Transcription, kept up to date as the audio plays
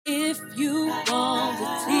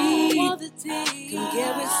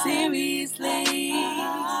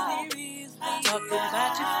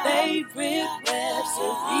favorite web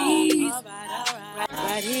series.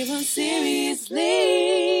 Right here on Seriously.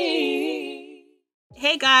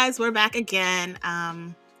 Hey guys, we're back again.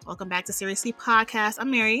 Welcome back to Seriously Podcast. I'm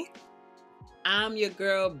Mary. I'm your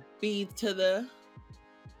girl B to the.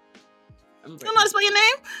 You don't know how to spell your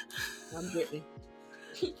name? I'm Brittany.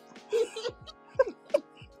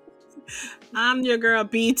 I'm your girl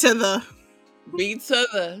B to the. B to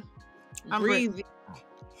the. I'm Breezy.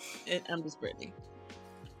 I'm just Brittany.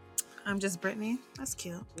 I'm just Brittany. That's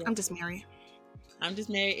cute. Yeah. I'm just Mary. I'm just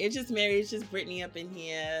Mary. It's just Mary. It's just Brittany up in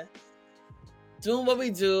here. Doing what we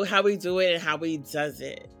do, how we do it, and how we does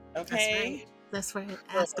it. Okay? That's right.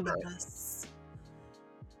 Ask about us.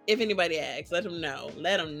 If anybody asks, let them know.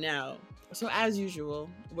 Let them know. So as usual,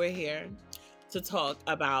 we're here to talk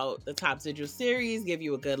about the top digital series, give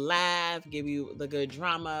you a good laugh, give you the good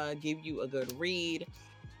drama, give you a good read.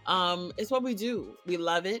 It's what we do. We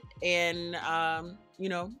love it. And,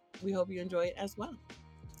 we hope you enjoy it as well.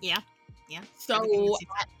 Yeah. So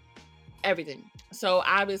everything. So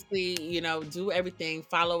obviously, do everything.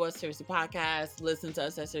 Follow us, Seriously Podcast. Listen to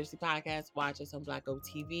us at Seriously Podcast. Watch us on Black Oak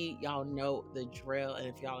TV. Y'all know the drill. And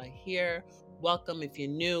if y'all are here, welcome. If you're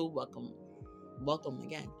new, welcome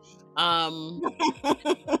again. We love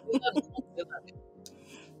it.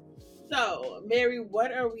 So, Mary,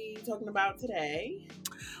 what are we talking about today?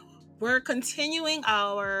 We're continuing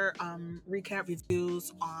our recap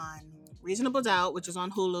reviews on Reasonable Doubt, which is on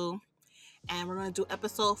Hulu. And we're going to do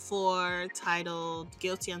episode 4 titled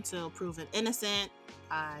Guilty Until Proven Innocent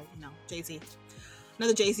by, Jay-Z.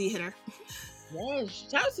 Another Jay-Z hitter. Yes,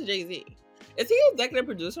 shout out to Jay-Z. Is he executive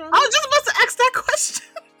producer on I was just about to ask that question.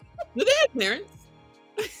 Do they have clearance?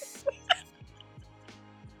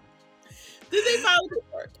 Did they file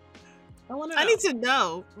paperwork? I need to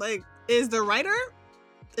know. Is the writer,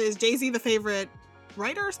 is Jay-Z the favorite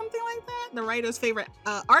writer or something like that? The writer's favorite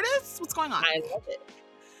artist? What's going on? I love it.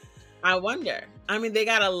 I wonder. I mean, they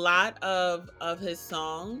got a lot of his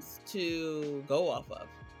songs to go off of,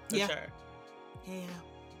 for sure. Yeah.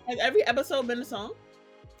 Has every episode been a song?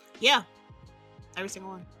 Yeah. Every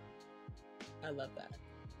single one. I love that.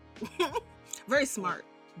 Very smart.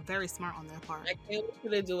 Very smart on their part. I can't wait till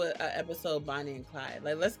they do an episode Bonnie and Clyde.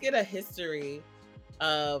 Let's get a history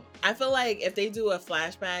of... I feel like if they do a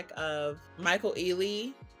flashback of Michael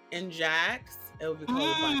Ealy and Jax, it would be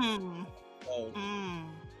called Bonnie.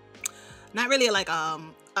 Not really a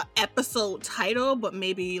episode title, but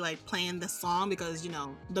maybe playing the song because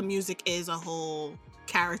the music is a whole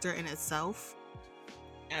character in itself.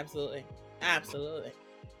 Absolutely.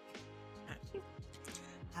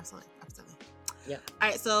 Yeah. All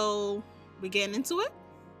right, so we getting into it?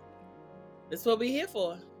 That's what we're here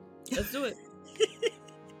for. Let's do it.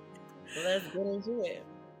 Let's get into it.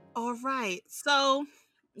 All right. So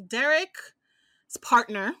Derek's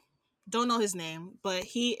partner, don't know his name, but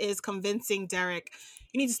he is convincing Derek,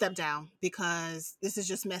 you need to step down because this is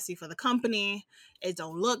just messy for the company. It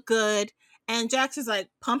don't look good. And Jax is like,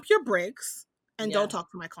 pump your brakes and don't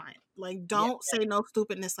talk to my client. Don't say no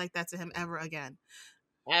stupidness like that to him ever again.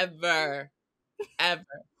 Ever. Does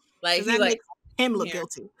that make him look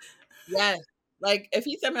guilty? Yes. If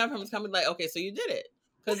he stepped down from his company, okay, so you did it.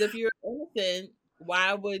 Because if you're innocent,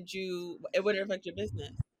 why would you? It wouldn't affect your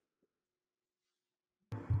business.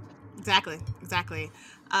 Exactly.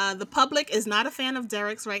 The public is not a fan of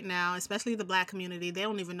Derek's right now, especially the Black community. They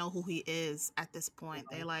don't even know who he is at this point.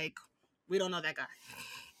 They're like, we don't know that guy.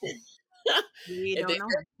 We don't know.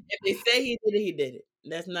 If they say he did it, he did it.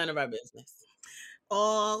 That's none of our business.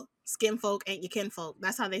 All skin folk ain't your kinfolk.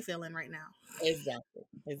 That's how they feeling right now.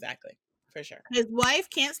 Exactly. For sure. His wife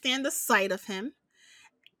can't stand the sight of him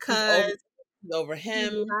because over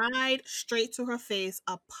him. He lied straight to her face,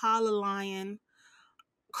 apologizing,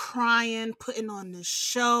 crying, putting on this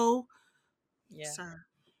show. Yeah. Sir.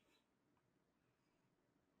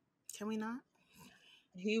 Can we not?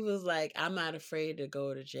 He was like, I'm not afraid to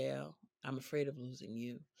go to jail. I'm afraid of losing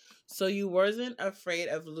you. So you wasn't afraid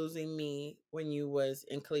of losing me when you was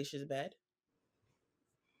in Kalicia's bed?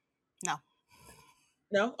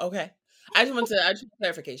 No? Okay. I just want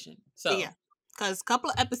clarification. So yeah. Because a couple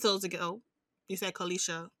of episodes ago, you said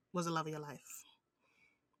Kalisha was the love of your life.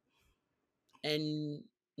 And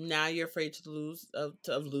now you're afraid of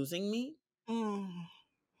losing me?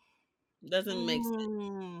 Doesn't make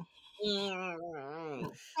sense.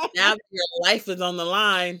 Now your life is on the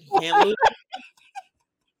line. Can't lose.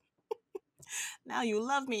 Now you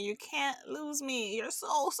love me. You can't lose me. You're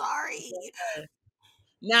so sorry.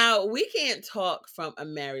 Now, we can't talk from a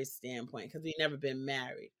married standpoint because we've never been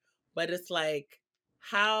married. But it's like,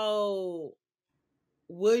 how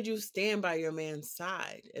would you stand by your man's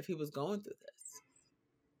side if he was going through this?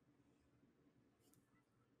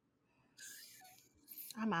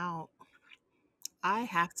 I'm out. I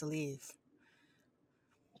have to leave.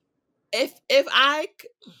 If I,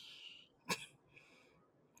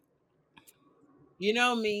 you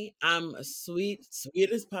know me, I'm a sweet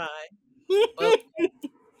as pie. But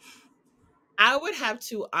I would have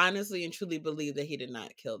to honestly and truly believe that he did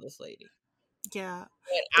not kill this lady. Yeah.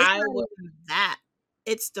 But It's I not would even that.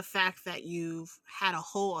 It's the fact that you've had a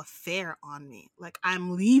whole affair on me. Like,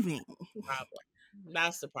 I'm leaving. problem.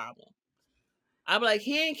 That's the problem. I'd be like,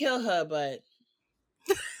 he ain't kill her, but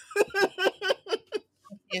he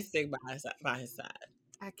can't stick by his side.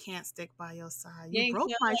 I can't stick by your side. He You ain't broke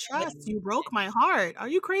kill my her, but trust. You broke my heart. Are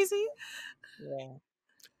you crazy? yeah.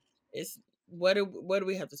 It's what do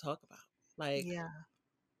we have to talk about? Like Yeah.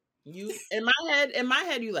 you in my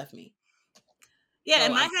head you left me. Yeah, So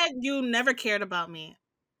in my head, you never cared about me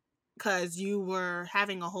because you were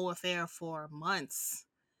having a whole affair for months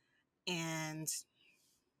and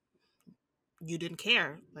you didn't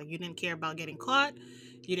care. Like, you didn't care about getting caught.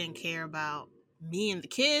 You didn't care about me and the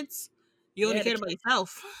kids. You only yeah, cared about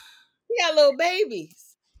yourself. he got little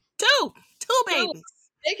babies. Two No, babies.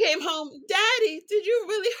 they came home. Daddy, did you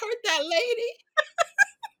really hurt that lady?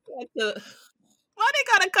 Why they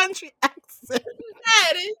got a country accent?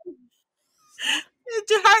 Daddy, Did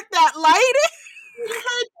you hurt that lady? did you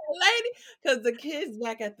hurt that lady? Because the kids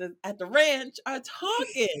back at the ranch are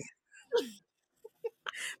talking.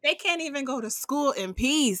 They can't even go to school in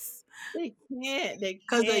peace They can't. They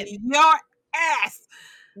because of can't. your ass.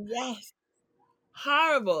 Yes.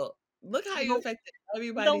 Horrible. Look how you The, affected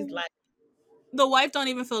everybody's the, life. the wife don't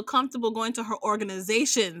even feel comfortable going to her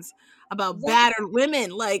organizations about Right. battered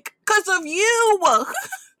women, like, because of you.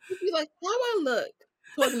 You'd be like, how I look?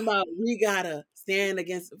 Talking about we gotta stand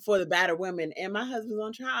against for the battered women, and my husband's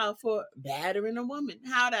on trial for battering a woman.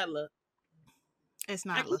 How that look? It's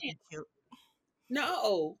I not looking can't. cute.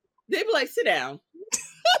 No. They'd be like, sit down.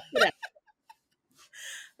 Sit down.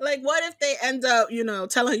 Like, what if they end up,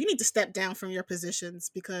 telling her you need to step down from your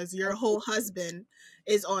positions because your whole husband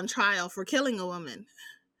is on trial for killing a woman?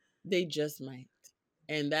 They just might.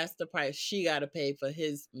 And that's the price she gotta pay for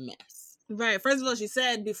his mess. Right. First of all, she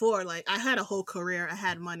said before, like, I had a whole career. I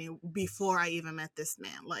had money before I even met this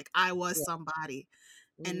man. Like, I was Yeah. somebody.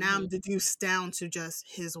 And now I'm reduced down to just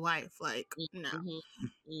his wife. Like, no. No.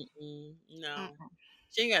 Mm-mm.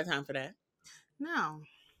 She ain't got time for that. No.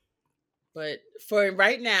 But for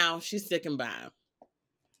right now, she's sticking by him. I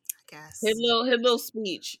guess. His little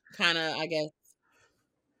speech kind of, I guess,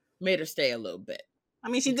 made her stay a little bit. I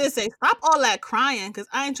mean, she did say, stop all that crying because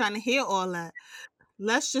I ain't trying to hear all that.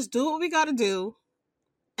 Let's just do what we got to do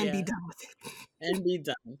and be done with it. And be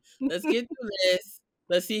done. Let's get through this.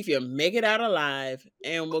 Let's see if you make it out alive,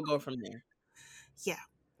 and we'll go from there. Yeah.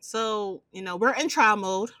 So, we're in trial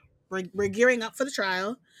mode. We're gearing up for the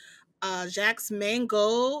trial. Jack's main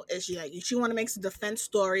goal is she want to make the defense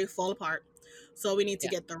story fall apart. So we need to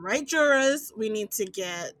get the right jurors. We need to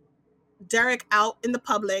get Derek out in the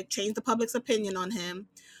public, change the public's opinion on him.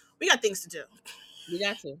 We got things to do. We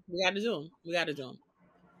got to do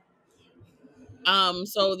them.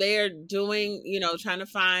 So they're doing, trying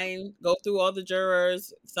to go through all the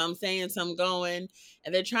jurors, some saying, some going,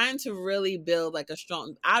 and they're trying to really build like a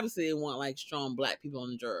strong, obviously they want like strong Black people on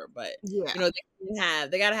the juror, but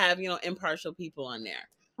they gotta have, impartial people on there.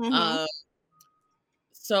 Mm-hmm.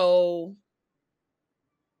 So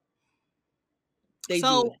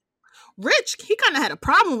Rich, he kind of had a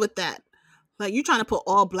problem with that. Like, you trying to put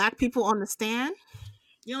all Black people on the stand?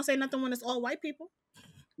 You don't say nothing when it's all white people.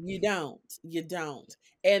 You don't.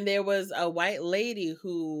 And there was a white lady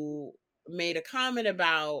who made a comment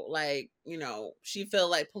about, like, she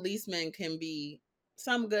felt like policemen can be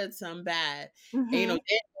some good, some bad. Mm-hmm. And,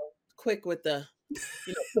 quick with the,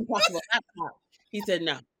 the possible laptop. He said,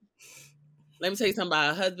 no. Let me tell you something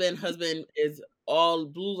about her husband. Husband is all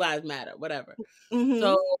Blue Lives Matter, whatever. Mm-hmm.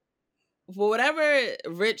 So, for whatever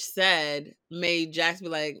Rich said, made Jax be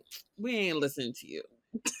like, we ain't listening to you.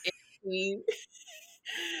 And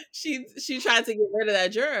she tried to get rid of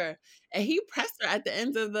that juror, and he pressed her at the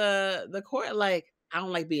end of the court like, I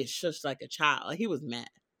don't like being shushed like a child. Like, he was mad.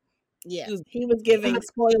 Yeah, he was giving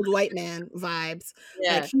spoiled white man vibes.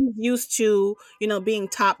 Yeah. Like, he's used to, being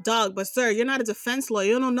top dog. But sir, you're not a defense lawyer.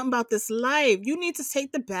 You don't know nothing about this life. You need to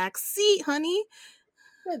take the back seat, honey.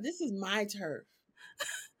 Yeah, this is my turf.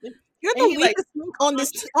 You're the weakest link on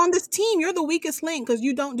this team. You're the weakest link because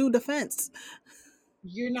you don't do defense.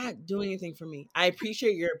 You're not doing anything for me. I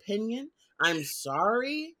appreciate your opinion. I'm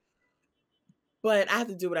sorry, but I have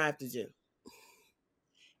to do what I have to do.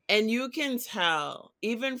 And you can tell,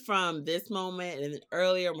 even from this moment and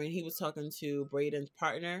earlier when he was talking to Braden's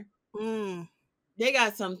partner, they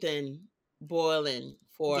got something boiling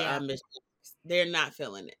for Yeah. Miss Jax. They're not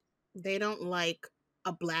feeling it. They don't like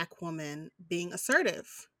a Black woman being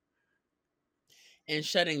assertive, and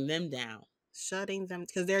shutting them down. shutting them,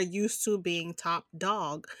 because they're used to being top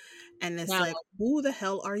dog. And it's Now, like, who the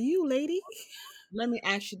hell are you, lady? let me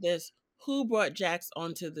ask you this. Who brought Jax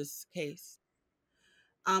onto this case?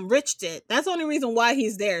 Rich did. That's the only reason why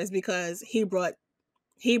he's there, is because he brought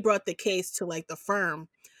the case to like the firm.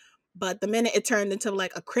 But the minute it turned into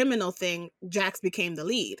like a criminal thing, Jax became the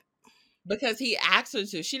lead. Because he asked her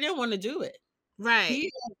to. She didn't want to do it. Right.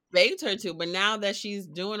 He begged her to, but now that she's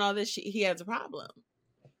doing all this, he has a problem.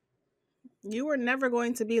 You were never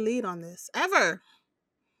going to be lead on this, ever.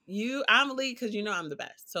 I'm lead because you know I'm the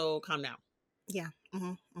best. So calm down. Yeah.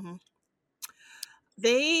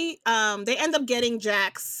 They end up getting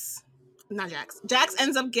Jax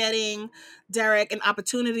ends up getting Derek an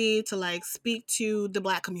opportunity to like speak to the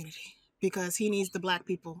Black community because he needs the Black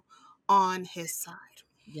people on his side.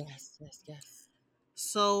 Yes.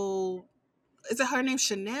 So is it her name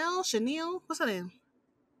Chanel? What's her name?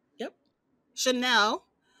 Yep. Chanel.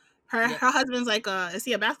 Her husband's like is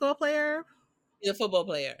he a basketball player? He's a football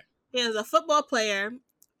player. He is a football player.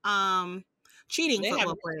 Cheating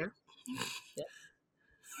football player. Yep.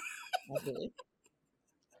 Absolutely.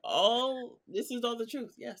 This is all the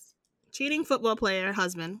truth. Yes. Cheating football player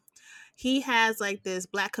husband. He has like this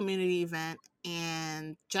Black community event,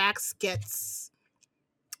 and Jax gets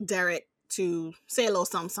Derek to say a little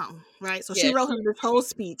something, right? So she wrote him this whole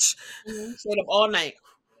speech. Stayed up all night.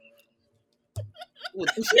 Ooh,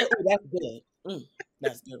 that's good.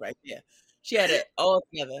 That's good right there. She had it all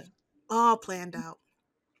together. All planned out.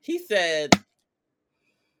 He said,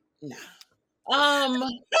 nah. I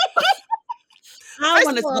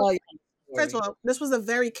want to tell you. First of all, this was a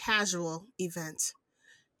very casual event.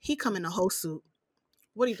 He come in a whole suit.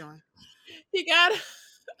 What are you doing? He got.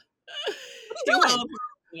 What are you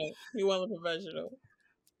doing? He wasn't professional.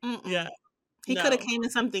 Yeah. He could have came in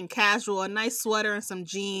something casual, a nice sweater and some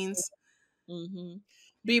jeans. Mm-hmm.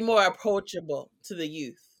 Be more approachable to the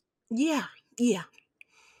youth. Yeah.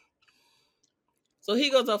 So he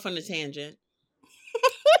goes off on a tangent.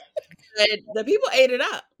 The people ate it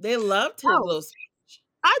up. They loved his little speech.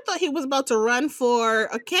 I thought he was about to run for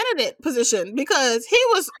a candidate position because he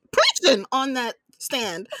was preaching on that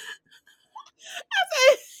stand. I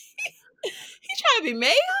said, he trying to be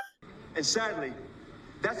mayor? And sadly,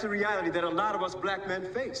 that's the reality that a lot of us Black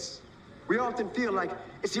men face. We often feel like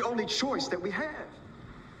it's the only choice that we have.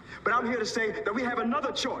 But I'm here to say that we have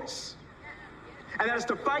another choice. And that is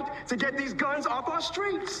to fight to get these guns off our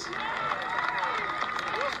streets.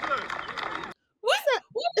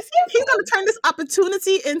 He's going to turn this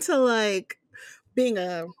opportunity into like being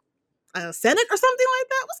a Senate or something like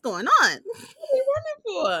that? What's going on? What are you running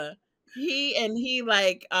for? He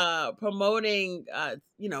like promoting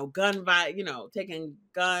gun violence, taking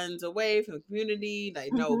guns away from the community,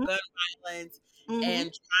 like no gun violence,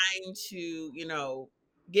 and trying to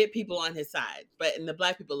get people on his side. And the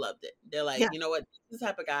Black people loved it. They're like, you know what, this is the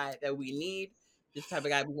type of guy that we need, this type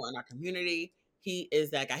of guy we want in our community. He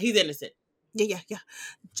is that guy. He's innocent. Yeah.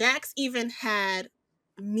 Jax even had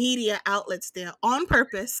media outlets there on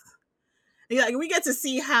purpose. Like, we get to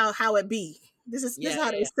see how it be. This is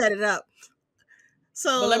how they set it up.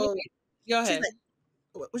 So go ahead. Like,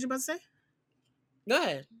 what was you about to say? Go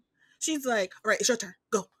ahead. She's like, all right, it's your turn.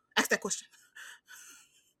 Go. Ask that question.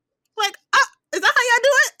 Like, is that how y'all do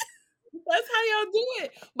it? That's how y'all do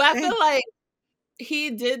it. But I feel like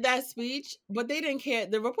he did that speech, but they didn't care.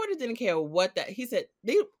 The reporters didn't care what that. He said,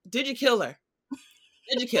 did you kill her?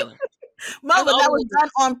 Did you kill her? No, but that was done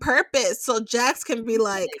on purpose. So Jax can be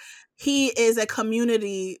like, he is a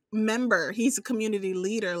community member. He's a community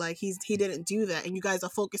leader. Like he didn't do that. And you guys are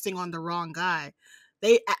focusing on the wrong guy.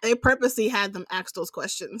 They purposely had them ask those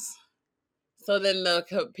questions. So then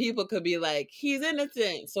the people could be like, he's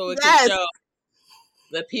innocent. So it could show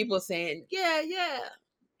the people saying, yeah.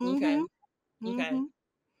 Okay.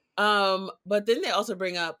 But then they also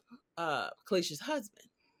bring up Kalisha's husband.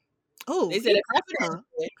 Oh, they said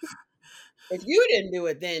if you didn't do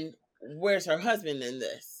it, then where's her husband in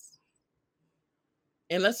this?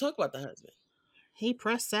 And let's talk about the husband. He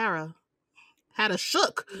pressed Sarah. Had a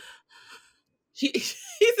shook. He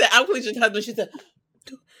said, I'm Kalisha's husband. She said,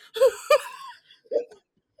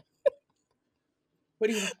 what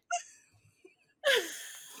do you want?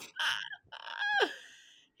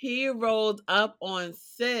 He rolled up on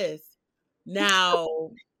sis. Now,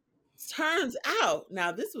 turns out,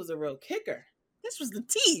 this was a real kicker. This was the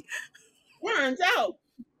tea. Turns out,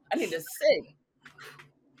 I need to say,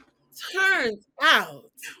 turns out,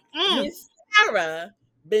 Miss Sarah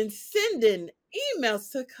been sending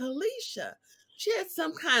emails to Kalisha She had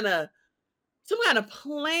some kind of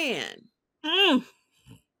plan. Mm.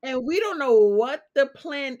 And we don't know what the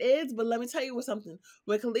plan is, but let me tell you something.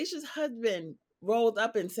 When Kalisha's husband rolled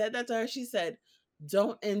up and said that to her, she said,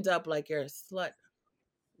 "Don't end up like your slut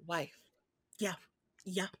wife." Yeah.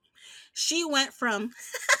 Yeah. She went from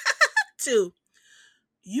to,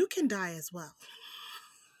 you can die as well.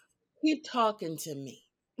 Keep talking to me.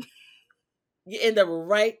 You end up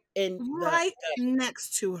right in Right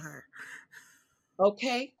next to her.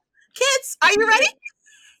 Okay. Kids, are you ready?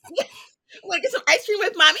 Want to get some ice cream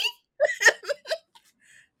with mommy?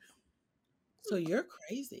 So you're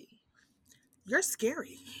crazy. You're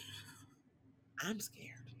scary. I'm scared.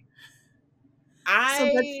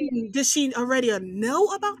 So did she already know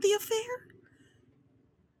about the affair?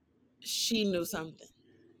 She knew something.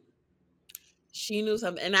 She knew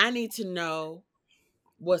something, and I need to know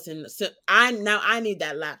what's in. I need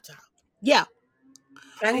that laptop. Yeah.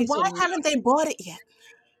 Why haven't they bought it yet?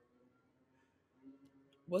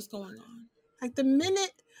 What's going on? Like the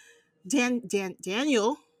minute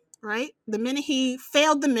Daniel, right? The minute he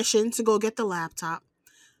failed the mission to go get the laptop,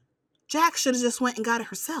 Jack should have just went and got it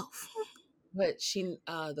herself. But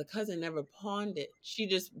the cousin never pawned it. She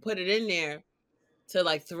just put it in there to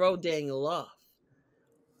like throw Daniel off.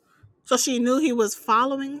 So she knew he was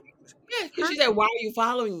following. Yeah, because she said, "Why are you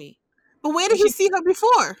following me?" But where did he see her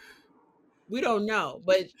before? We don't know.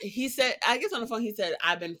 But he said, I guess on the phone he said,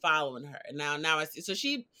 "I've been following her, and now I see." So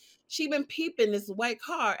she been peeping this white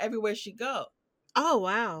car everywhere she go. Oh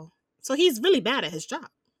wow! So he's really bad at his job.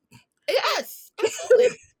 Yes,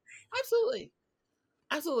 absolutely,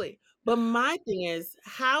 absolutely. But my thing is,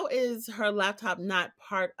 how is her laptop not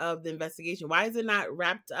part of the investigation? Why is it not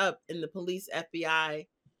wrapped up in the police FBI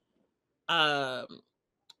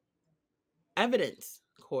evidence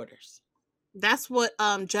quarters? That's what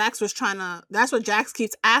Jax was trying to. That's what Jax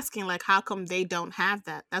keeps asking. Like, how come they don't have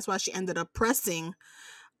that? That's why she ended up pressing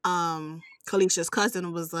Kalisha's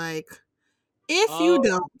cousin. Was like, if you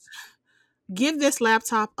don't give this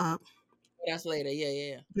laptop up, that's later.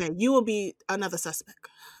 Yeah, you will be another suspect.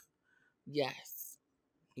 Yes.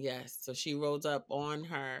 So she rolls up on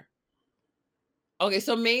her. Okay,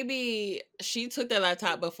 so maybe she took that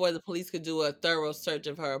laptop before the police could do a thorough search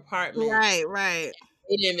of her apartment. Right.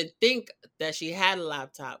 They didn't even think that she had a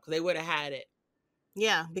laptop because they would have had it.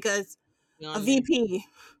 Yeah, because a VP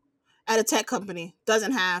at a tech company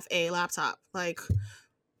doesn't have a laptop. Like,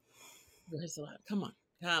 where's the laptop? Come on.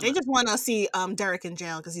 They just want to see Derek in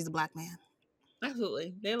jail because he's a black man.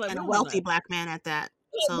 Absolutely. They're like, and a wealthy black man at that.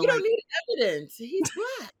 So we don't need evidence. He's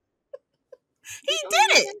black. He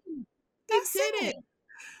did it. That's it.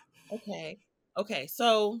 Okay.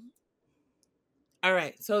 So, all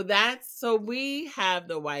right. So we have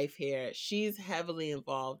the wife here. She's heavily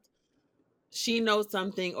involved. She knows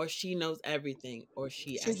something, or she knows everything, or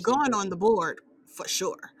she's going on the board for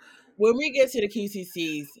sure. When we get to the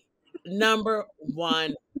QCCs, number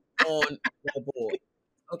one on the board.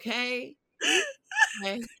 Okay.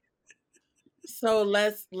 So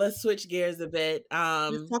let's switch gears a bit.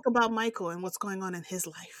 Let's talk about Michael and what's going on in his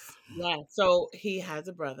life. Yeah. So he has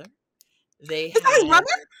a brother. Is that his brother?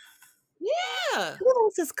 Yeah. Who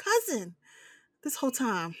was his cousin this whole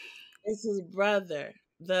time? It's his brother.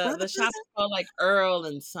 The shop is called like Earl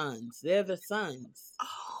and Sons. They're the sons.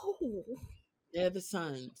 Oh. They're the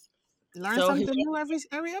sons. Learn something new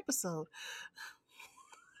every episode.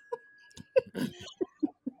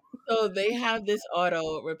 So they have this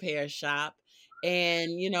auto repair shop,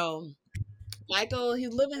 and Michael,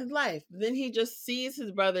 he's living his life. Then he just sees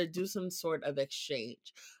his brother do some sort of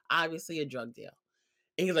exchange, obviously a drug deal.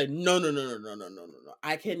 And he's like, no.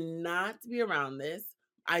 I cannot be around this.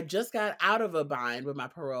 I just got out of a bind with my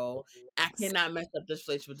parole. I cannot mess up this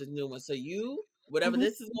relationship with this new one. So you, whatever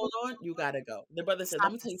this is going on, you got to go. The brother said,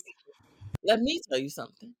 let me tell you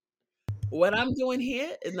something. What I'm doing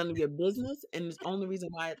here is none of your business. And it's the only reason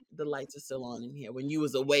why the lights are still on in here when you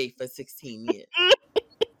was away for 16 years.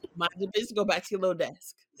 Mind your business, go back to your little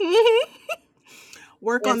desk.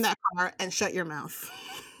 Work on that car and shut your mouth.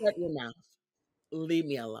 Shut your mouth. Leave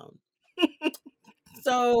me alone.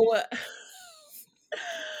 So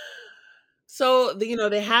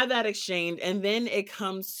they have that exchange, and then it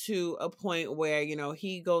comes to a point where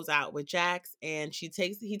he goes out with Jax, and he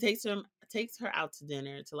takes her out to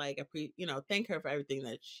dinner to like thank her for everything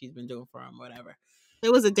that she's been doing for him, whatever.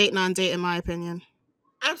 It was a date non-date in my opinion.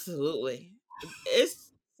 Absolutely.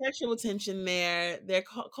 It's sexual tension there.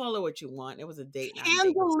 Call it what you want. It was a date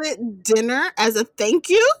non-date. Candlelit dinner as a thank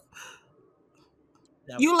you.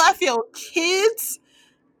 You left your kids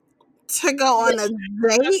to go on a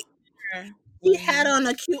date. He had on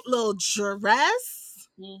a cute little dress.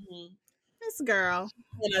 Mm-hmm. This girl.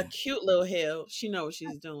 in a cute little hill. She know what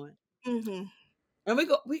she's doing. Mm-hmm. And we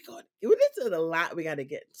did a lot. We got to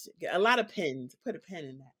get a lot of pins. Put a pin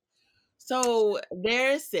in that. So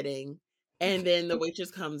they're sitting, and then the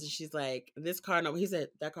waitress comes and she's like, "This card number." He said,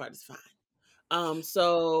 "That card is fine."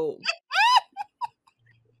 So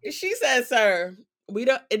she says, "Sir, we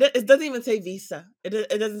don't. It doesn't even say Visa.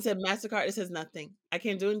 It doesn't say MasterCard. It says nothing. I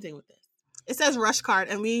can't do anything with this." It says Rush Card,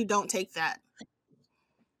 and we don't take that.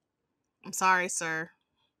 I'm sorry, sir.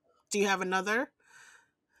 Do you have another?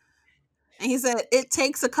 And he said, it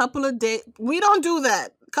takes a couple of days. We don't do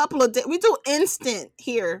that. Couple of days. We do instant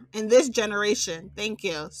here in this generation. Thank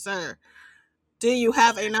you, sir. Do you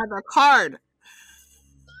have another card?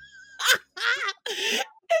 It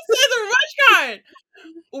says a Rush card.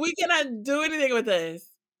 We cannot do anything with this.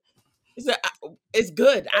 He said, "It's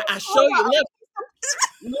good. I show you.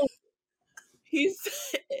 Look." He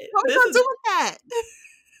said, What are you doing with that?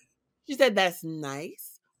 She said, "That's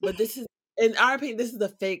nice, but this is, in our opinion, this is a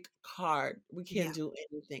fake card. We can't do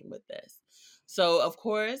anything with this." So, of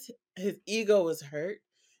course, his ego was hurt.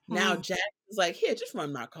 Now Jack is like, "Here, just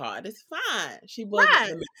run my card. It's fine." She blows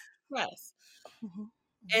the press. Mm-hmm.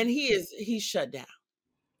 And he's shut down.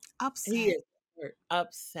 Upset. He is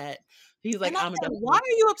upset. He's like, why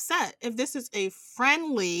are you upset if this is a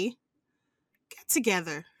friendly get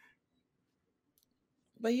together?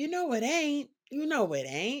 But you know it ain't. You know it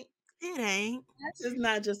ain't. It ain't. That's just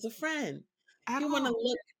not just a friend. He want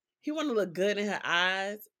to look good in her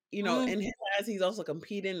eyes. You know, in his eyes, he's also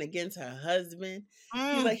competing against her husband.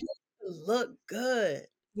 He's like, he wants to look good.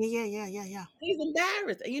 Yeah. He's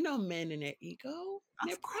embarrassed. And you know, men in their ego.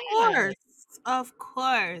 Of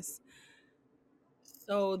course.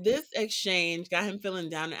 So this exchange got him feeling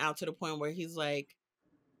down and out to the point where he's like,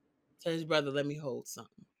 to his brother, "Let me hold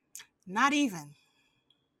something." Not even.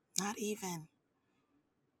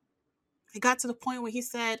 It got to the point where he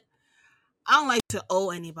said, "I don't like to owe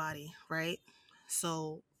anybody, right?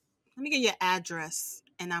 So let me get your address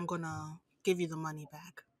and I'm going to give you the money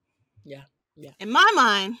back." Yeah. In my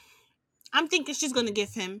mind, I'm thinking she's going to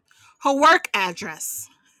give him her work address.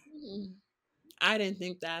 I didn't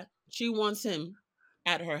think that. She wants him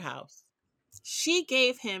at her house. She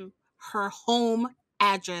gave him her home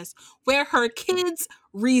address where her kids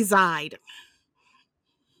reside.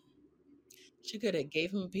 She could have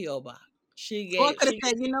gave him a P.O. box. Or could have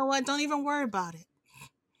said, "You know what? Don't even worry about it."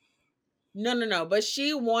 No. But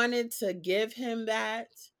she wanted to give him that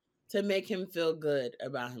to make him feel good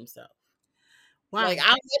about himself. Wow. Like,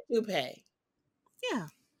 I'll let you pay. Yeah.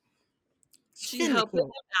 She helped him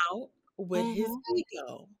out with his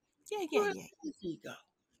ego. Yeah. His ego.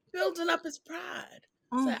 Building up his pride.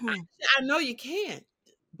 So I know you can't,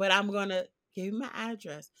 but I'm going to give you my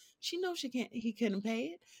address. She knows he couldn't pay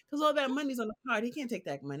it because all that money's on the card. He can't take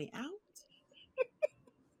that money out.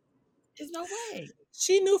 There's no way.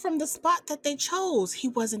 She knew from the spot that they chose he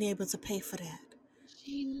wasn't able to pay for that.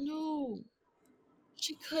 She knew.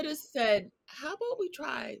 She could have said, "How about we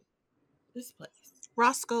try this place?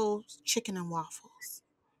 Roscoe's Chicken and Waffles.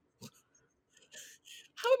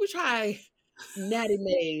 How about we try Natty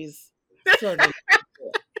Mae's?"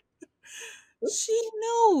 She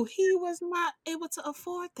knew he was not able to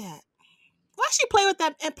afford that. Why she play with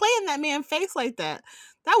that and play in that man's face like that?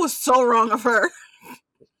 That was so wrong of her.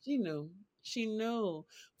 She knew,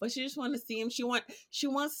 but she just wanted to see him. She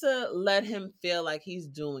wants to let him feel like he's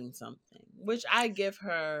doing something, which I give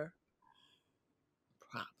her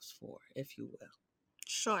props for, if you will.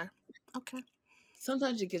 Sure. Okay.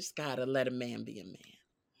 Sometimes you just gotta let a man be a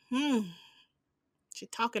man. She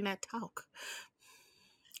talking that talk.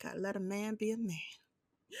 Gotta let a man be a man.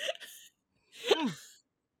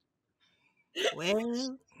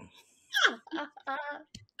 Well,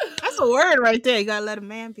 that's a word right there. You gotta let a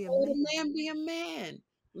man be a man. Let a man be a man.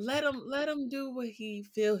 Let him do what he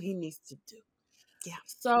feel he needs to do. Yeah.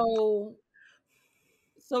 So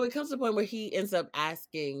it comes to the point where he ends up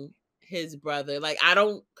asking his brother, like, "I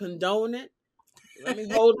don't condone it. Let me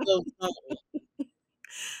hold it."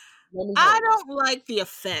 I don't like the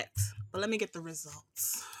effect, but let me get the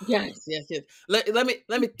results. Yes. Let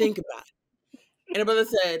me think about it. And the brother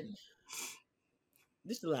said,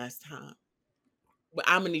 "This is the last time, but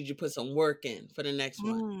I'm gonna need you to put some work in for the next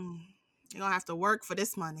one. You're gonna have to work for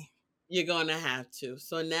this money. You're gonna have to."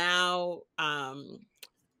 So now,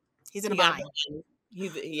 he's in a bind. He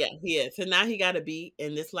is. So now he got to be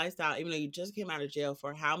in this lifestyle, even though you just came out of jail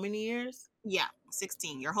for how many years? Yeah,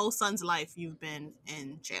 16. Your whole son's life, you've been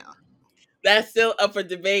in jail. That's still up for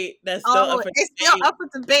debate. It's still up for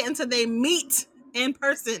debate until they meet in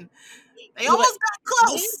person. They almost got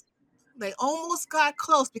close. They almost got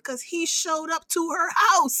close because he showed up to her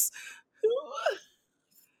house.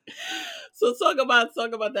 So talk about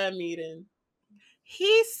that meeting.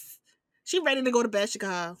 She ready to go to bed. She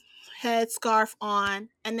got her head scarf on,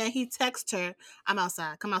 and then he texts her, "I'm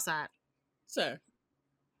outside. Come outside." Sir.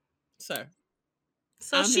 So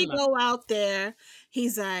I'm she him. go out there.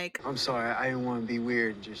 He's like, I'm sorry, I didn't want to be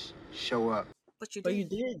weird and just show up. "But you But did. you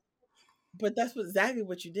did. But that's exactly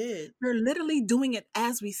what you did. You're literally doing it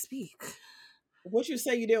as we speak. What you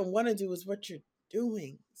say you didn't want to do is what you're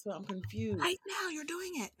doing. So I'm confused. Right now, you're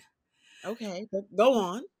doing it." Okay, but go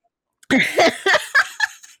on.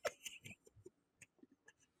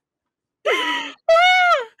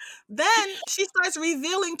 Then she starts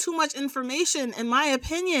revealing too much information, in my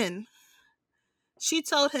opinion. She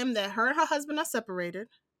told him that her and her husband are separated.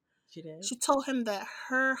 She did. She told him that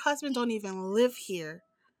her husband don't even live here.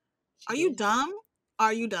 She Are you did. dumb?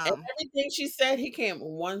 Are you And dumb? everything she said, he came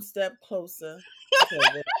one step closer to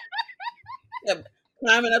it. Kept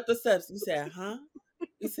climbing up the steps. You said, huh?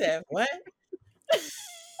 You said, what?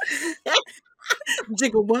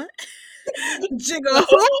 Jiggle what? Jiggle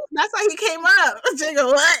who? That's how he came up.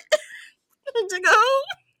 Jiggle what? Jiggle who?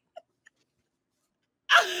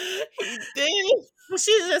 He did.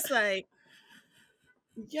 She's just like,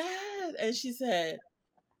 Yes. And she said,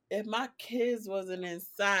 if my kids wasn't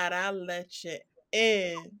inside, I'll let you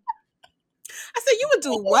in. I said, you would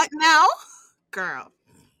do what now? Girl.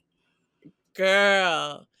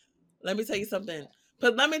 Let me tell you something.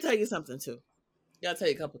 But let me tell you something too. I'll tell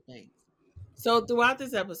you a couple things. So throughout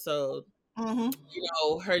this episode,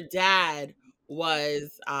 her dad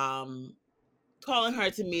was calling her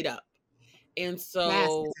to meet up. And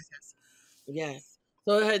so yes.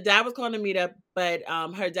 So her dad was calling to meet up, but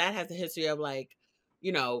her dad has a history of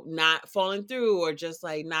not following through, or just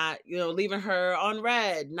not, leaving her on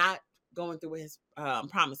red, not going through with his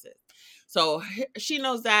promises. So she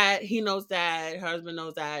knows that, he knows that, her husband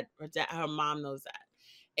knows that, her mom knows that.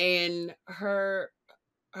 And her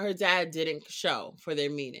dad didn't show for their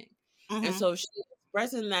meeting. And so she's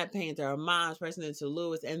expressing that pain to her mom, expressing it to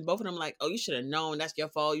Lewis, and both of them like, oh, you should have known. That's your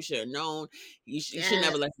fault. You should have known. You should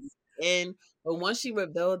never let him in. But once she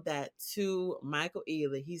revealed that to Michael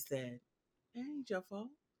Ealy, he said, it ain't your fault.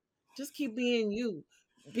 Just keep being you.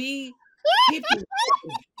 Keep He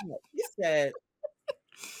said,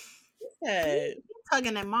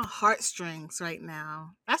 tugging at my heartstrings right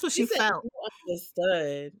now. That's what she felt.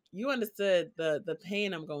 You understood the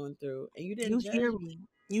pain I'm going through, and you didn't judge hear me.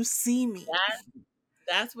 You see me.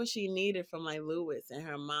 That's what she needed from Lewis and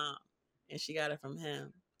her mom, and she got it from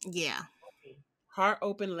him. Yeah. Heart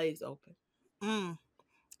open, legs open.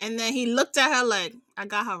 And then he looked at her like, I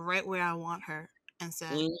got her right where I want her, and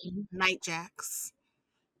said, Night Jacks.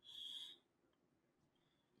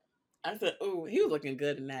 I said, oh, he was looking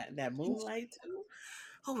good in that moonlight too.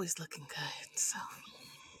 Always looking good. So,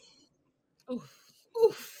 oh.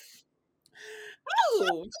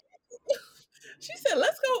 She said,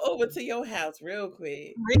 let's go over to your house real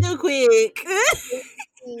quick.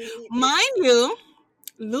 Mind you,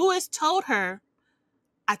 Lewis told her,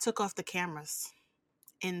 I took off the cameras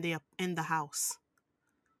in the house.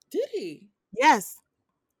 Did he? Yes.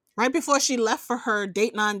 Right before she left for her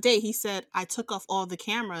date night, he said, I took off all the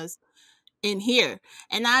cameras in here.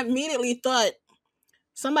 And I immediately thought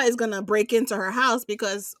somebody's going to break into her house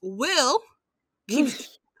because Will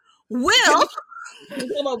keeps... Will...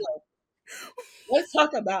 Let's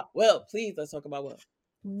talk about Will. Please, let's talk about Will.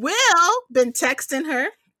 Will been texting her,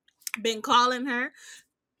 been calling her.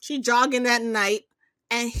 She jogging that night,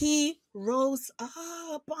 and he rose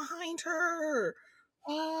up behind her.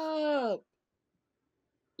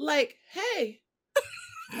 Like, hey,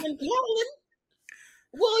 I'm calling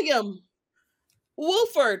William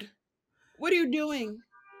Wolford. What are you doing?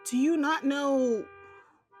 Do you not know?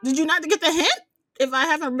 Did you not get the hint? If I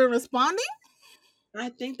haven't been responding? I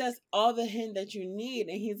think that's all the hint that you need.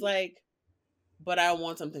 And he's like, but I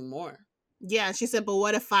want something more. Yeah, she said, but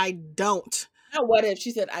what if I don't? Not what if.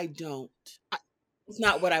 She said, I don't. It's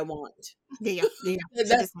not what I want. Yeah.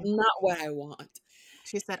 That's not what I want.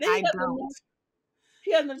 She said, I don't.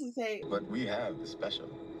 He has nothing to say. But we have the special.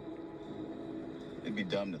 It'd be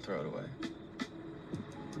dumb to throw it away.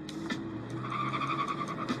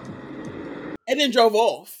 And then drove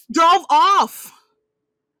off.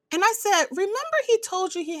 And I said, remember he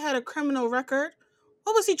told you he had a criminal record?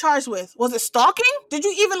 What was he charged with? Was it stalking? Did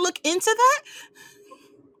you even look into that?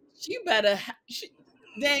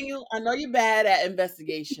 Daniel, I know you're bad at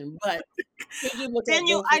investigation, but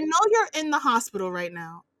Daniel, I know you're in the hospital right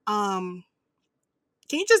now. Can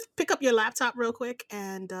you just pick up your laptop real quick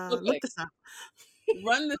and look this up?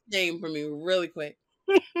 Run this name for me really quick.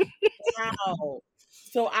 Wow.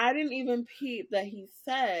 So I didn't even peep that he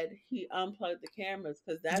said he unplugged the cameras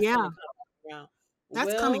because that's Yeah, gonna come back around.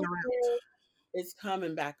 that's coming Will around. is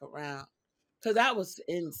coming back around because that was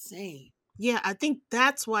insane. Yeah, I think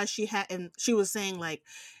that's why she was saying like,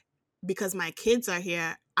 because my kids are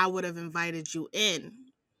here, I would have invited you in.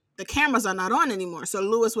 The cameras are not on anymore, so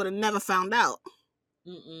Lewis would have never found out.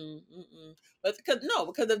 But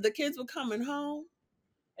because if the kids were coming home,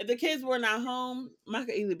 if the kids were not home, Mike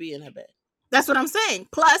could either be in her bed. That's what I'm saying.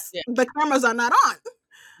 Plus, Yeah. the cameras are not on.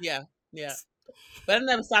 Yeah. But I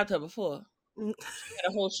never stopped her before. She had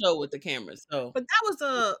a whole show with the cameras. So, but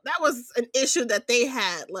that was an issue that they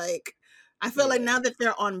had. Like, I feel like now that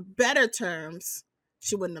they're on better terms,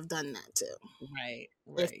 she wouldn't have done that too. Right.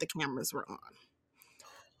 If the cameras were on.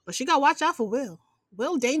 But she got to watch out for Will.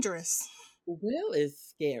 Will dangerous. Will is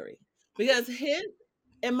scary because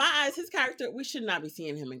in my eyes, his character, we should not be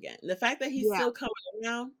seeing him again. The fact that he's still coming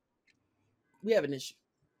around, we have an issue.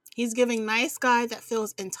 He's giving nice guy that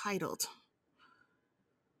feels entitled.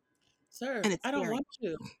 Sir, I don't want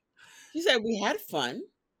you. She said we had fun,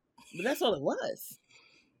 but that's all it was.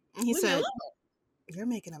 And he said, you're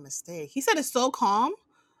making a mistake. He said it's so calm.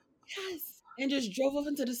 Yes. And just drove off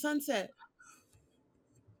into the sunset.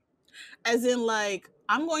 As in, like,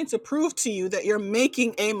 I'm going to prove to you that you're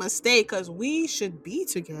making a mistake because we should be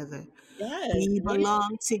together. Yes. We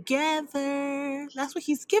belong together. That's what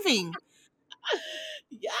he's giving.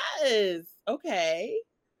 Yes. Okay.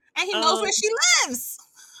 And he knows where she lives.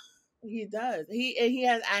 He does. He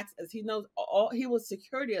has access. He knows he was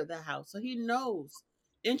security of the house. So he knows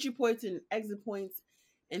entry points and exit points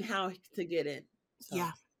and how to get in. So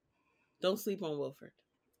yeah. Don't sleep on Wilford.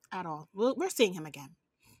 At all. We're seeing him again.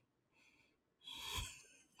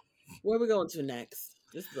 Where are we going to next?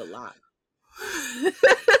 This is a lot.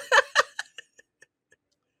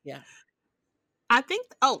 Yeah. I think,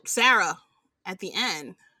 Sarah at the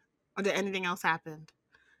end. Or did anything else happen?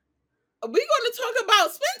 We're going to talk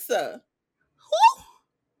about Spencer. Who?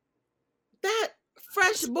 That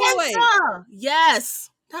fresh boy. Spencer! Yes.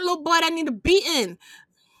 That little boy that need a beating.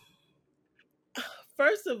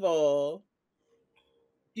 First of all,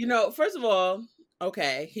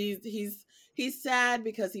 okay, he's sad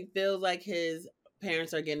because he feels like his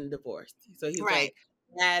parents are getting divorced. So he's like,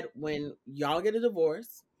 Dad, when y'all get a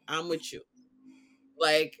divorce, I'm with you.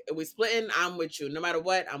 Like, if we splitting, I'm with you. No matter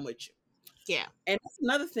what, I'm with you. Yeah. And that's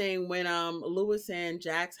another thing, when Lewis and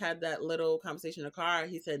Jax had that little conversation in the car,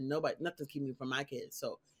 he said nothing's keeping me from my kids.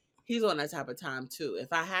 So he's on that type of time too.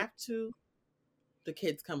 If I have to, the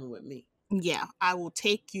kid's coming with me. Yeah, I will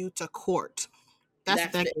take you to court. That's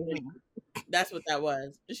what that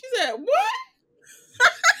was. And she said, what?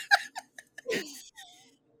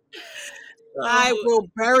 I will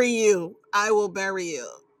bury you. I will bury you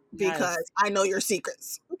because I know your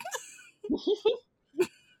secrets.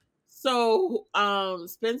 So,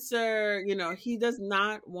 Spencer, he does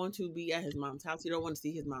not want to be at his mom's house. He don't want to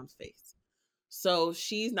see his mom's face. So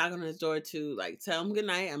she's knocking on his door to like tell him good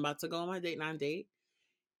night. I'm about to go on my date night date.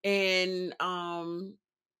 And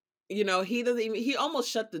he almost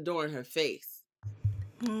shut the door in her face.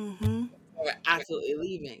 Mm-hmm. Or absolutely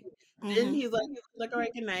leaving. Mm-hmm. Then he's like, all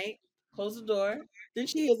right, good night. Close the door. Then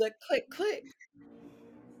she hears a click, click.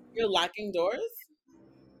 You're locking doors?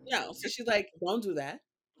 No. So she's like, don't do that.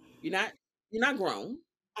 You're not grown.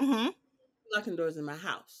 Mm-hmm. Locking doors in my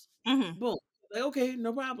house. Mm-hmm. Boom. Like, okay,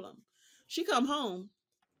 no problem. She come home,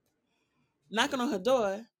 knocking on her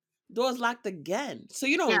door. Door's locked again. So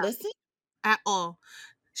you don't listen? At all.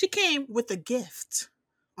 She came with a gift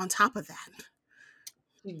on top of that.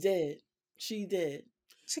 She did. She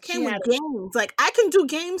came with games. Like, I can do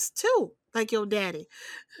games too. Like your daddy.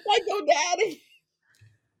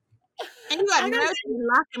 And you got nerves to be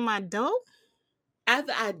locking my door?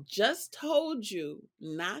 After I just told you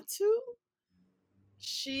not to,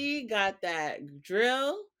 she got that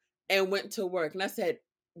drill and went to work. And I said,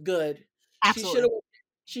 good. Absolutely.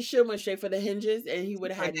 She should have went straight for the hinges and he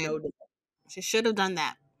would have had no door. She should have done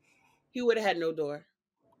that. He would have had no door.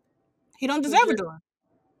 He don't deserve a door.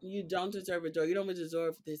 You don't deserve a door. You don't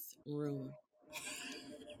deserve this room.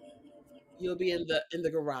 You'll be in the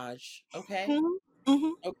garage. Okay? Mm-hmm.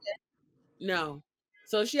 Mm-hmm. Okay. No.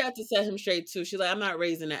 So she had to set him straight too. She's like, I'm not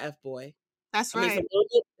raising an F-boy. That's right.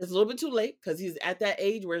 It's a little bit too late because he's at that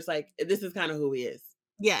age where it's like, this is kind of who he is.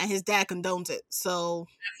 Yeah, and his dad condones it. So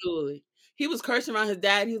absolutely. He was cursing around his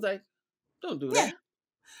dad. He's like, don't do that.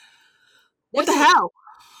 What the hell?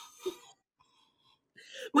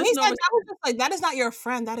 When he said that, was just like, that is not your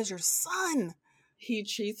friend. That is your son. He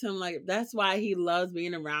treats him like, that's why he loves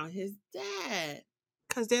being around his dad.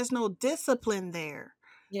 Because there's no discipline there.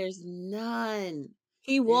 There's none.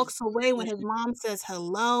 He It's walks away when his mom says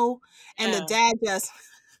hello, and the yeah. dad just,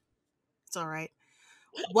 it's all right.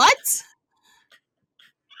 What?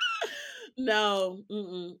 No.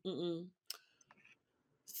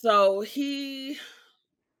 So I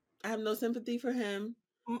have no sympathy for him.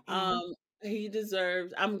 Mm-mm. Um, he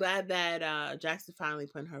deserves. I'm glad that Jackson finally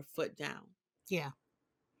put her foot down. Yeah,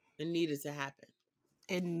 It needed to happen.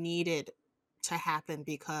 it needed to happen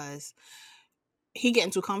because he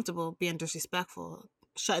getting too comfortable being disrespectful,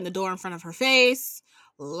 shutting the door in front of her face,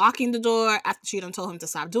 locking the door after she done told him to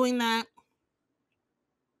stop doing that.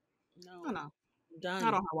 No, I don't know. done.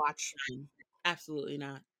 I don't watch. Done. Absolutely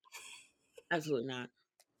not. Absolutely not.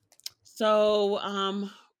 So,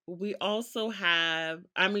 we also have.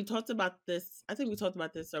 I mean, talked about this. I think we talked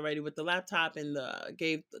about this already with the laptop and the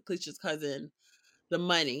gave Cleisha's cousin the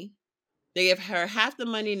money. They give her half the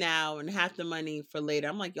money now and half the money for later.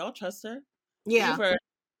 I'm like, y'all trust her? They give Yeah, her.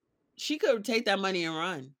 She could take that money and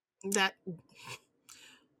run. that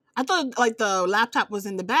I thought like the laptop was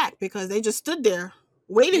in the back because they just stood there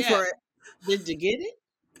waiting Yeah. for it. Did you get it?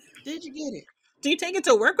 Did you get it? Do you take it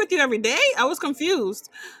to work with you every day? I was confused.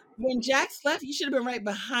 When Jax left, you should have been right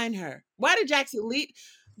behind her. Why did Jax leave?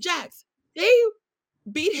 Jax, they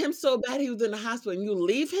beat him so bad he was in the hospital and you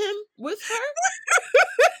leave him with her?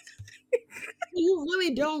 You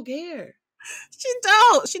really don't care. She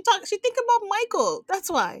don't. She think about Michael. That's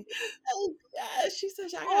why. Oh, God. She said,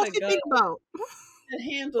 I All gotta she go think about. and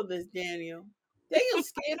handle this, Daniel. Daniel's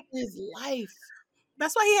scared of his life.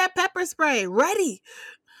 That's why he had pepper spray ready.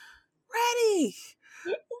 Ready.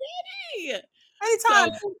 Hey. Anytime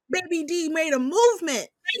So, Baby D made a movement.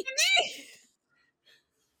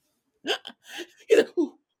 he's like,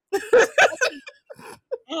 "Ooh."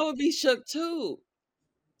 I would be shook too.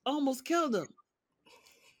 Almost killed him.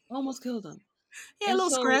 Almost killed him. He had And little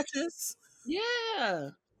so, scratches. yeah,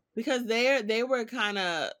 because they were kind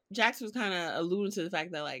of Jax was kind of alluding to the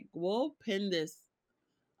fact that like we'll pin this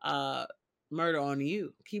uh murder on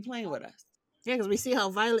you. Keep playing with us. Yeah, because we see how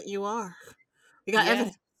violent you are. We got Yeah,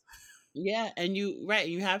 evidence. yeah, and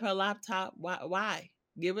you have her laptop. Why?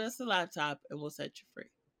 Give us the laptop and we'll set you free.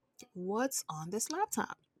 What's on this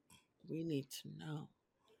laptop? We need to know.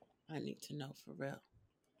 I need to know for real.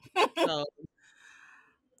 So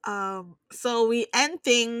So we end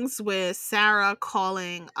things with Sarah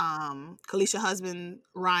calling Kalisha husband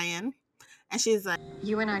Ryan, and she's like,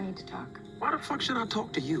 You and I need to talk. Why the fuck should I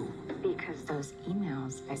talk to you? Because those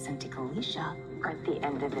emails I sent to Kalisha aren't the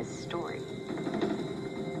end of his story.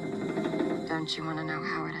 Don't you want to know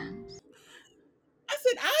how it ends? I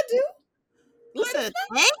said I do. Let us said,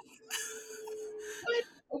 know. hey?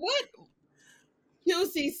 What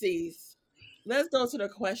QCCs? Let's go to the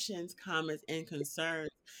questions, comments, and concerns.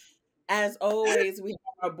 As always, we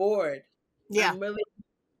have our board. Yeah.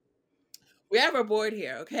 We have our board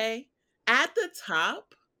here, okay? At the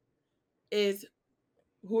top is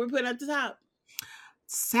who we're putting at the top.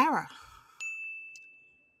 Sarah.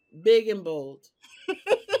 Big and bold. Big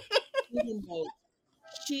and bold.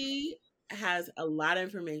 She has a lot of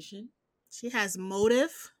information. She has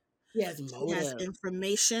motive. She has motive. She has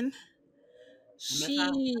information.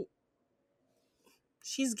 MFI.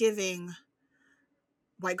 She's giving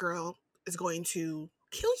white girl is going to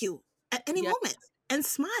kill you at any moment and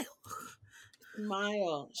smile.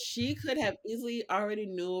 Smile. She could have easily already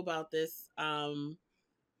knew about this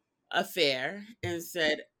affair and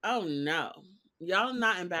said, "Oh no, y'all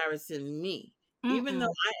not embarrassing me." Even though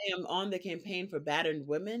I am on the campaign for battered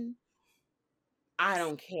women, I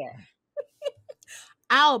don't care.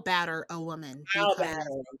 I'll batter a woman. I'll batter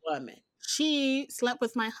a woman. She slept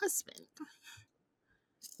with my husband.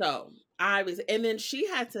 So and then she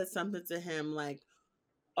had said something to him like,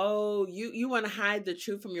 "Oh, you want to hide the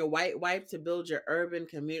truth from your white wife to build your urban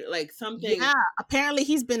community," like something. Yeah, apparently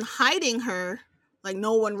he's been hiding her. Like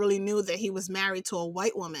no one really knew that he was married to a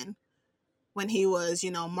white woman when he was,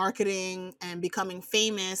 marketing and becoming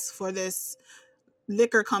famous for this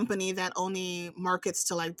liquor company that only markets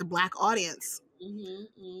to like the black audience.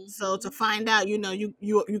 So to find out, you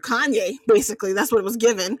Kanye, basically, that's what it was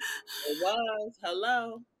given. It was.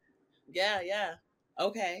 Hello. Yeah.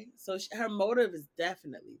 Okay. So her motive is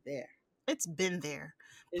definitely there. It's been there.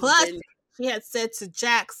 Plus, she had said to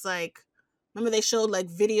Jax, like, remember they showed like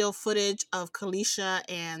video footage of Kalisha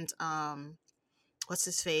and what's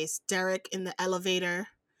his face, Derek in the elevator,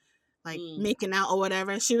 like making out or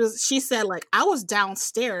whatever. She said like I was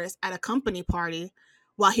downstairs at a company party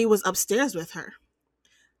while he was upstairs with her.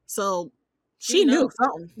 So she knew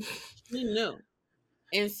something. She knew.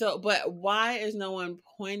 And so, but why is no one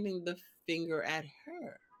pointing the finger at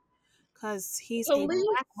her? Because he's a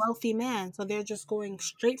black wealthy man, so they're just going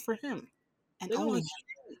straight for him. And They're only going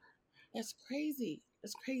straight. That's crazy.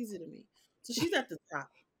 That's crazy to me. So she's at the top.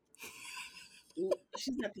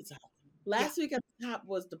 She's at the top. Last week at the top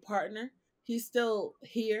was the partner. He's still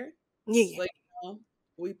here, yeah. but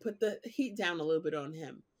we put the heat down a little bit on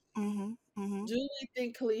him. Mm-hmm. Mm-hmm. Do we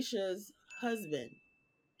think Kalisha's husband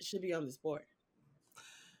should be on this board?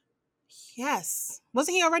 Yes.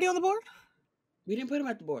 Wasn't he already on the board? We didn't put him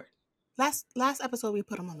at the board. Last episode we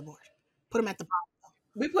put him on the board. Put him at the bottom.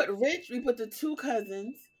 We put Rich. We put the two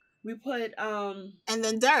cousins. We put and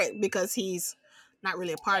then Derek, because he's not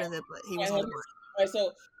really a part of it, but he was on the board. All right,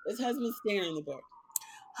 so his husband's staying on the board.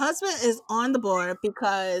 Husband is on the board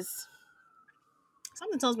because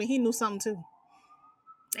something tells me he knew something too.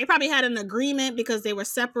 They probably had an agreement because they were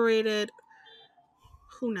separated.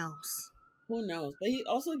 Who knows? Who knows? But he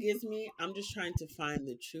also gives me, I'm just trying to find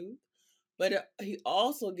the truth. But he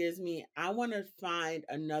also gives me, I want to find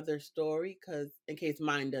another story because in case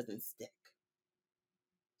mine doesn't stick.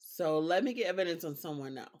 So let me get evidence on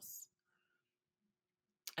someone else.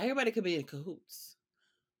 Everybody could be in cahoots.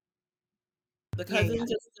 The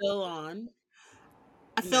cousins are still on.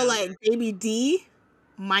 I feel like Baby D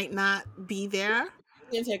might not be there.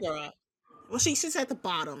 You can take her off. Well, she's at the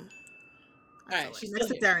bottom. All right, she's next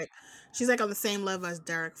to Derek. She's like on the same level as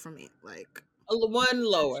Derek for me. Like one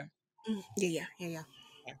lower. Yeah.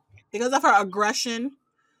 Because of her aggression,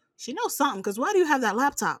 she knows something. Because why do you have that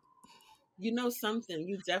laptop? You know something.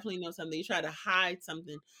 You definitely know something. You try to hide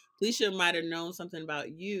something. Felicia might have known something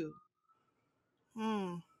about you.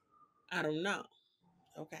 I don't know.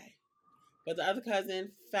 Okay. But the other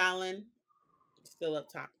cousin, Fallon, still up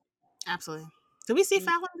top. Absolutely. Did we see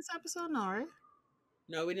Fallon this episode? No, right?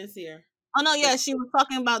 No, we didn't see her. Oh, no, yeah. She was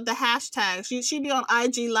talking about the hashtag. She'd be on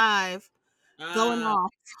IG Live going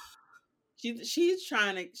off. She's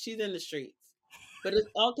in the streets. But it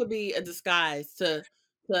all could be a disguise to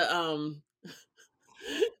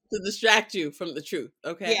distract you from the truth,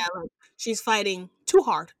 okay? Yeah, like she's fighting too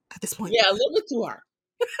hard at this point. Yeah, a little bit too hard.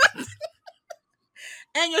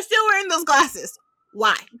 And you're still wearing those glasses.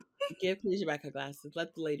 Why? Give Felicia back her glasses.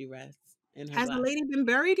 Let the lady rest. Has the lady been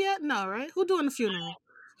buried yet? No, right? Who's doing the funeral?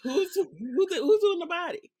 Who's doing the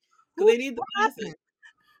body? Because they need the glasses.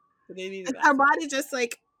 Is her body just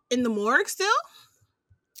like in the morgue still?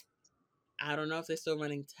 I don't know if they're still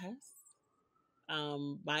running tests.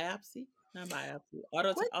 Biopsy? Not biopsy.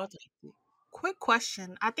 Autopsy. Quick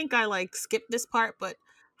question. I think I skipped this part, but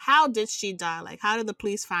how did she die? Like, how did the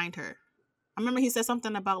police find her? I remember he said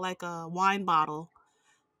something about like a wine bottle.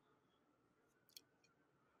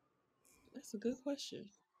 That's a good question.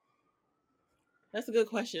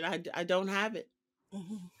 I don't have it. I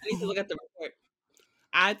need to look at the report.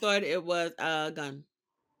 I thought it was a gun.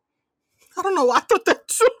 I don't know why I thought that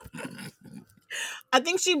too. I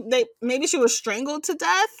think maybe she was strangled to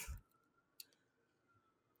death.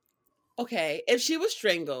 Okay, if she was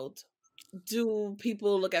strangled, do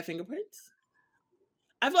people look at fingerprints?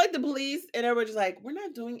 I feel like the police and everybody's just like, we're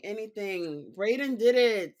not doing anything. Brayden did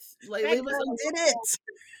it. Like, Brayden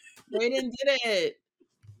did it.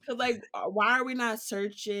 Because, why are we not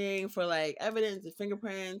searching for, evidence and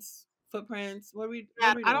fingerprints, footprints? What are we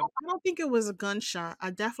doing? I don't think it was a gunshot.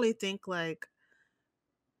 I definitely think,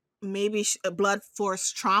 maybe a blunt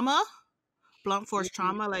force trauma.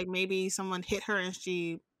 Like, maybe someone hit her and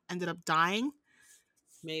she ended up dying.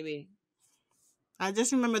 Maybe. I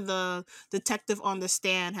just remember the detective on the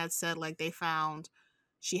stand had said, they found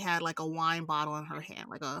she had, a wine bottle in her hand,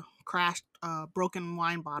 like a crashed, broken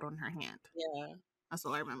wine bottle in her hand. Yeah. That's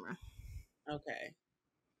all I remember. Okay.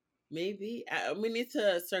 Maybe. We need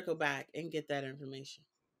to circle back and get that information.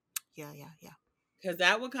 Yeah. Because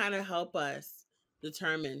that would kind of help us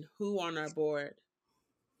determine who on our board,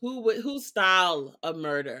 whose style of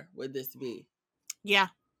murder would this be? Yeah.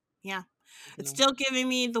 It's still giving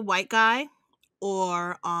me the white guy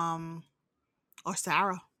or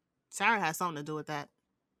Sarah. Sarah has something to do with that.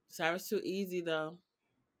 Sarah's too easy though.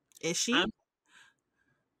 Is she?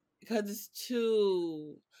 Because it's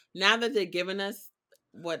too, now that they're giving us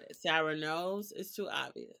what Sarah knows, it's too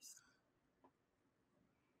obvious.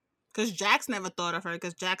 Because Jax never thought of her,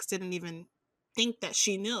 because Jax didn't even think that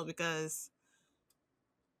she knew, because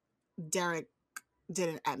Derek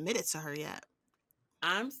didn't admit it to her yet.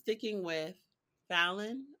 I'm sticking with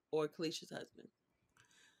Fallon or Kalisha's husband.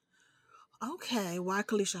 Okay, why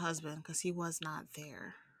Kalisha's husband? Because he was not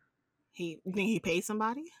there. You think he paid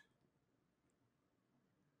somebody?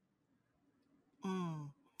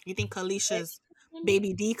 You think Kalisha's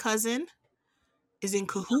Baby D cousin is in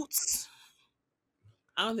cahoots?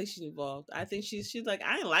 I don't think she's involved. I think she's like,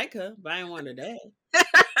 I ain't like her, but I ain't want her dead.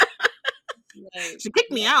 She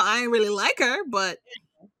kicked me out. I ain't really like her, but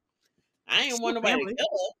I ain't want nobody to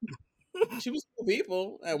kill her. She was 2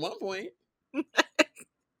 people at one point.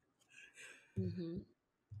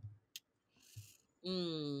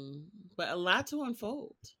 But a lot to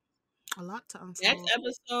unfold. A lot to unfold. Next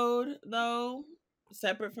episode, though,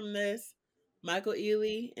 separate from this, Michael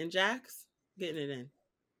Ealy and Jax getting it in.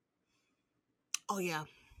 Oh, yeah.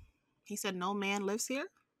 He said no man lives here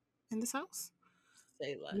in this house.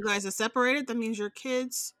 Say less. You guys are separated. That means your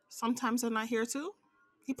kids sometimes are not here too.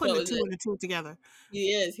 He put the two and the two together.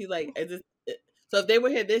 He is. He's like, so if they were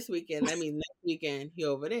here this weekend, that means next weekend he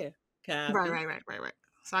over there. Right.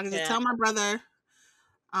 So I can just tell my brother,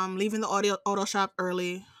 I'm leaving the auto shop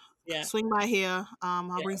early. Yeah. Swing by here.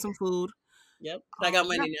 I'll bring some food. Yep. So I got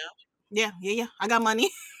money now. Yeah. I got money.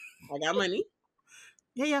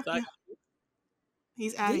 Yeah. So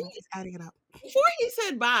He's adding it up. Before he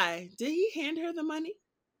said bye, did he hand her the money?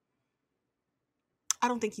 I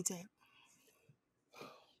don't think he did.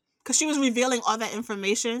 Because she was revealing all that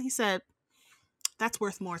information. He said, that's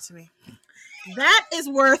worth more to me. That is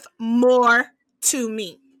worth more to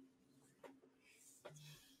me.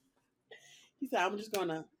 He said, I'm just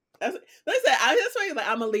gonna. That's why he's like,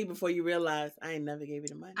 I'm gonna leave before you realize I ain't never gave you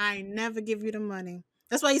the money. I never give you the money.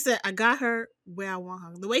 That's why he said, I got her where I want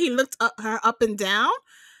her. The way he looked her up and down,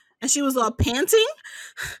 and she was all panting.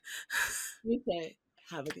 He said,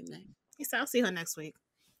 have a good night. He said, I'll see her next week.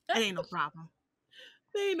 That ain't no problem.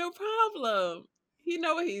 There ain't no problem. He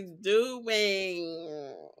know what he's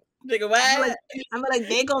doing. Nigga, what? I'm like,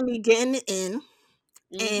 they gonna be getting it in,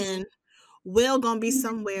 and Will gonna be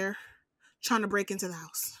somewhere trying to break into the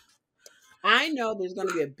house. I know there's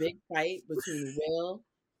gonna be a big fight between Will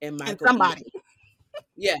and Michael. And somebody.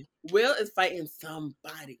 Yeah, Will is fighting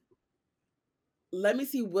somebody. Let me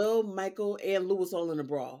see Will, Michael, and Lewis all in a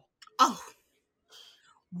brawl. Oh,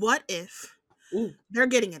 what if they're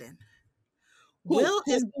getting it in? Will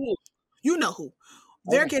is, you know who.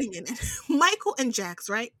 They're getting it in. Michael and Jax,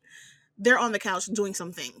 right? They're on the couch doing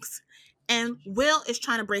some things. And Will is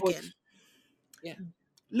trying to break in. Yeah.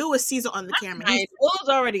 Lewis sees it on the camera. Will's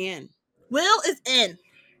already in. Will is in,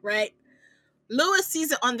 right? Lewis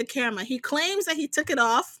sees it on the camera. He claims that he took it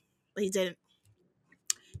off, but he didn't.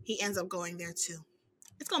 He ends up going there too.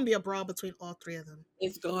 It's going to be a brawl between all three of them.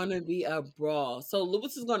 It's going to be a brawl. So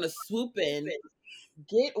Lewis is going to swoop in,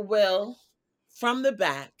 get Will from the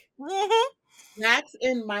back. Jax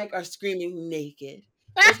and Mike are screaming naked.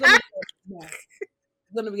 It's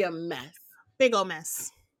going to be a mess. Big old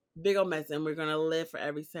mess. Big old mess. And we're going to live for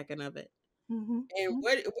every second of it. And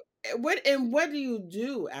what do you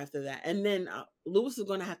do after that? And then Lewis is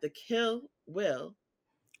going to have to kill Will.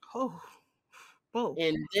 Oh.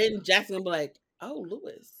 And then Jack's going to be like, oh,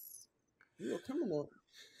 Lewis, you're a criminal.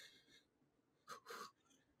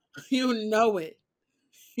 You know it.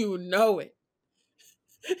 She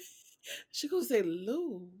going to say,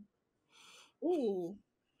 Lou. Ooh.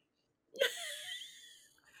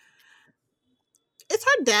 Is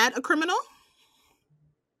her dad a criminal?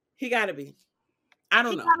 He got to be. I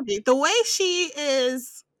don't know. The way she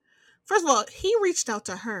is, first of all, he reached out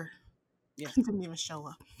to her. Yeah. He didn't even show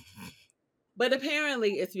up. But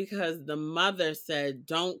apparently it's because the mother said,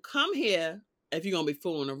 don't come here if you're going to be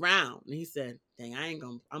fooling around. And he said, dang, I'm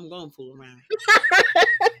going to fool around.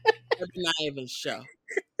 That's not even show.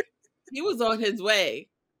 He was on his way.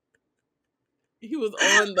 He was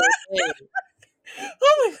on the way.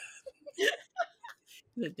 Oh my God.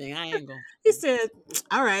 The thing I ain't going. He said,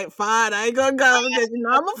 all right, fine, I ain't going to go because you know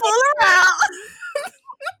I'm going to fool around.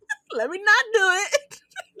 Let me not do it.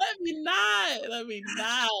 Let me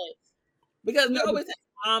not. Because we always say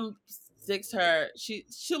mom sticks her.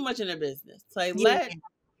 She's too much in her business. Like, let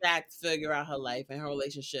Jax figure out her life and her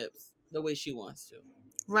relationships the way she wants to.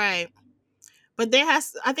 Right. But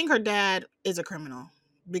I think her dad is a criminal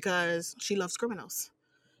because she loves criminals.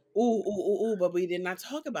 Ooh, but we did not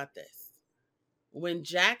talk about this. When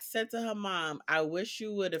Jax said to her mom, I wish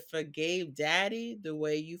you would have forgave Daddy the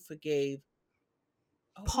way you forgave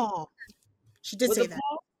Paul. She did say that.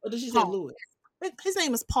 Paul? Or did she Paul. say Louis? His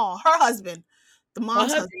name is Paul. Her husband. The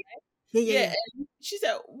mom's husband. Yeah. And she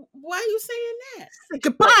said, why are you saying that? She said,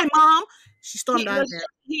 goodbye, Mom. She stormed out there.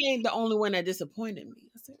 He ain't the only one that disappointed me.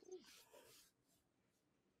 I said,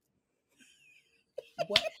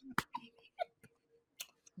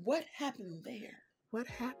 what happened there? What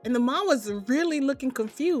happened? And the mom was really looking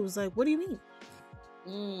confused. Like, what do you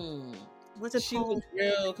mean? What's it? She was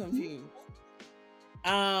real confused.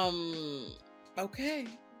 Okay.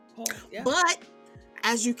 Oh, yeah. But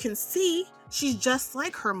as you can see, she's just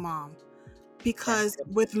like her mom. Because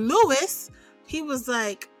with Lewis, he was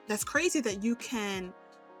like, that's crazy that you can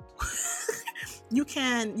you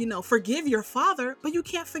can, forgive your father, but you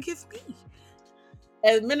can't forgive me.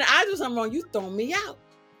 As minute I do something wrong, you throw me out.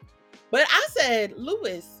 But I said,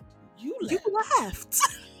 Louis, you left.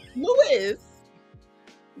 Louis,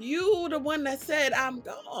 you the one that said I'm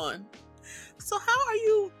gone. So how are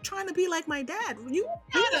you trying to be like my dad? You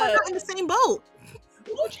are in the same boat.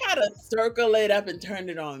 Don't try to circle it up and turn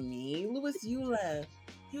it on me. Louis, you left.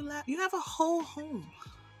 You have a whole home.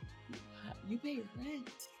 You pay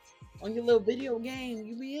rent on your little video game.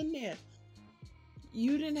 You be in there.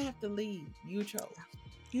 You didn't have to leave. You chose.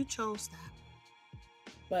 You chose that.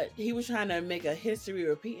 But he was trying to make a history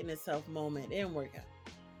repeating itself moment. It didn't work out.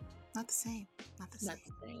 Not the same. Not the same.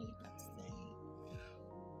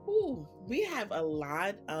 Ooh, we have a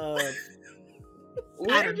lot of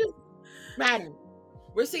pattern.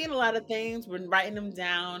 We're seeing a lot of things. We're writing them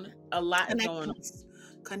down. A lot is going on.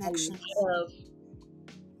 Connections.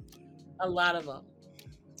 A lot of them.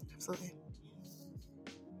 Absolutely.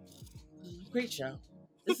 Great show.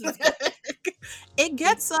 This is it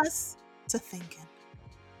gets us to thinking.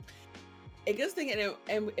 It gets thinking,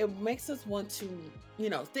 and it makes us want to,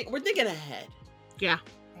 think. We're thinking ahead. Yeah.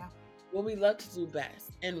 What we love to do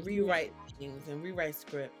best, and rewrite things and rewrite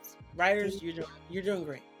scripts. Writers, you're doing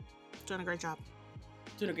great. Doing a great job.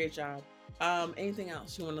 Doing a great job. Anything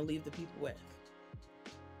else you want to leave the people with?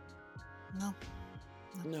 No.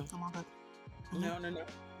 I'm all good. Mm-hmm. No.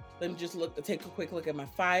 Let me just take a quick look at my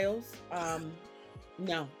files.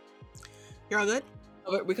 No. You're all good?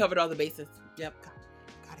 We covered all the bases. Yep.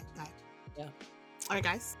 Got it. Yeah. All right,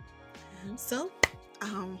 guys. Mm-hmm. So,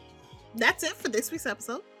 that's it for this week's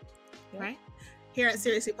episode. Yeah. Right? Here at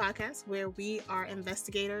Seriously Podcast, where we are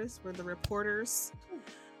investigators, we're the reporters.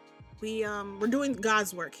 We're doing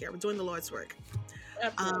God's work here. We're doing the Lord's work.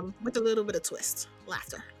 With a little bit of twist,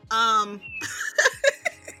 laughter.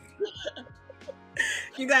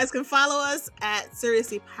 You guys can follow us at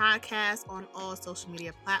Seriously Podcast on all social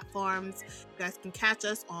media platforms. You guys can catch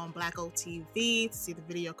us on Black O TV to see the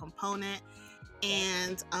video component.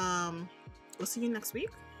 And we'll see you next week.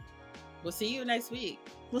 We'll see you next week.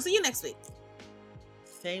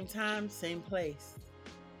 Same time, same place.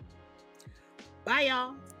 Bye,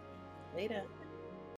 y'all. Later.